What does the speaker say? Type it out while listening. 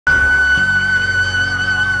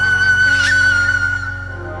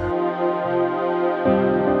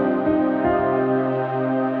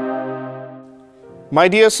My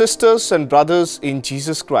dear sisters and brothers in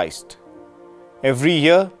Jesus Christ, every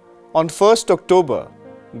year on 1st October,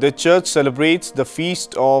 the Church celebrates the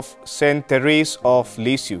feast of St.Therese of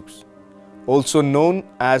Lisieux, also known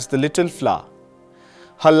as the Little Flower.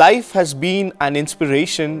 Her life has been an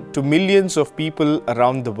inspiration to millions of people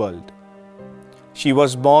around the world. She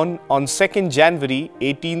was born on 2nd January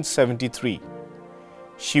 1873.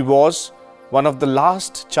 She was one of the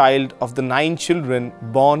last child of the 9 children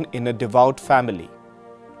born in a devout family.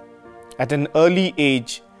 At an early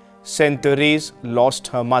age, St. Therese lost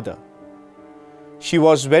her mother. She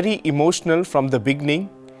was very emotional from the beginning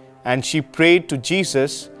and she prayed to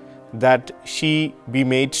Jesus that she be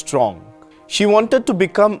made strong. She wanted to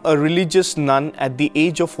become a religious nun at the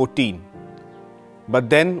age of 14,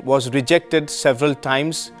 but then was rejected several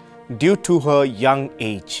times due to her young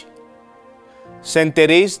age. St.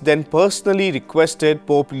 Therese then personally requested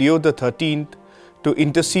Pope Leo XIII to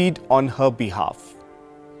intercede on her behalf.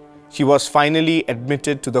 She was finally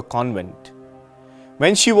admitted to the convent.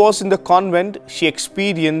 When she was in the convent, she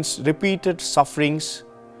experienced repeated sufferings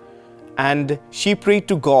and she prayed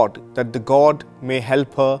to God that the God may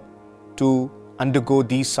help her to undergo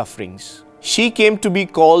these sufferings. She came to be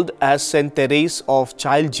called as St. Therese of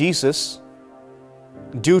Child Jesus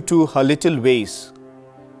due to her little ways,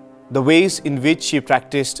 the ways in which she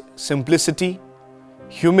practiced simplicity,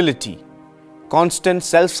 humility, constant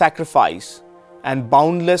self-sacrifice, and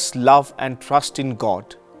boundless love and trust in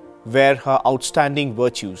God were her outstanding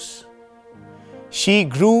virtues. She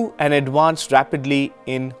grew and advanced rapidly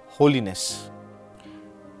in holiness.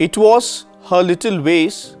 It was her little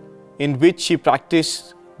ways in which she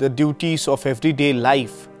practiced the duties of everyday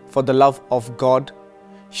life for the love of God.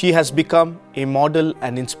 She has become a model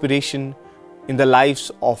and inspiration in the lives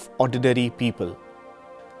of ordinary people.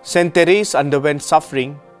 St. Therese underwent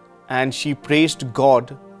suffering and she praised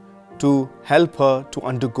God to help her to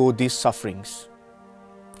undergo these sufferings.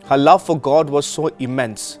 Her love for God was so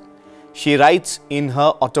immense. She writes in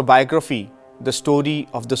her autobiography, The Story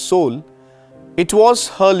of the Soul, it was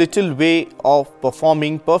her little way of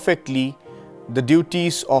performing perfectly the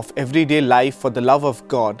duties of everyday life for the love of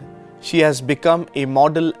God. She has become a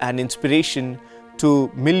model and inspiration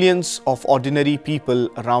to millions of ordinary people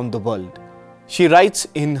around the world. She writes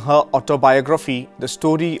in her autobiography, The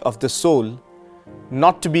Story of the Soul,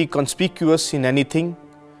 not to be conspicuous in anything,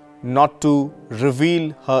 not to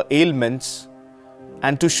reveal her ailments,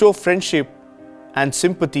 and to show friendship and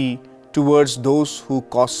sympathy towards those who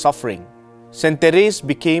cause suffering. St. Therese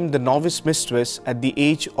became the novice mistress at the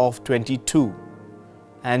age of 22,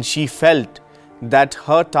 and she felt that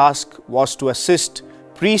her task was to assist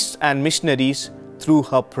priests and missionaries through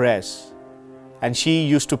her prayers. And she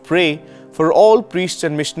used to pray for all priests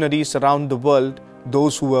and missionaries around the world,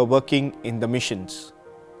 those who were working in the missions.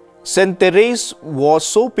 St. Therese was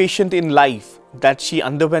so patient in life that she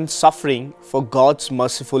underwent suffering for God's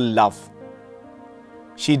merciful love.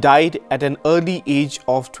 She died at an early age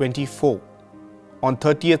of 24 on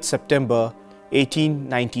 30th September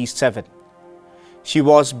 1897. She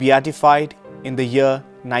was beatified in the year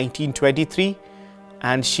 1923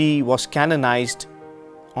 and she was canonized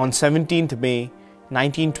on 17th May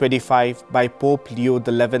 1925 by Pope Leo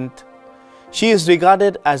XI. She is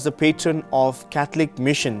regarded as the patron of Catholic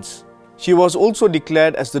missions. She was also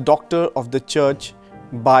declared as the Doctor of the Church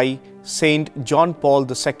by St. John Paul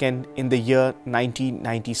II in the year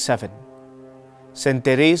 1997. St.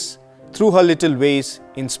 Therese, through her little ways,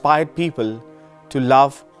 inspired people to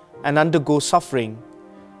love and undergo suffering.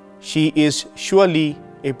 She is surely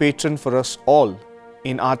a patron for us all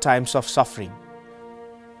in our times of suffering.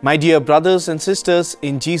 My dear brothers and sisters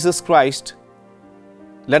in Jesus Christ,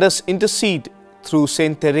 let us intercede through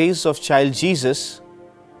St. Therese of Child Jesus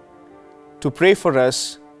to pray for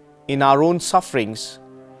us in our own sufferings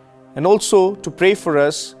and also to pray for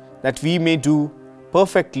us that we may do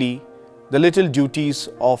perfectly the little duties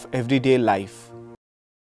of everyday life.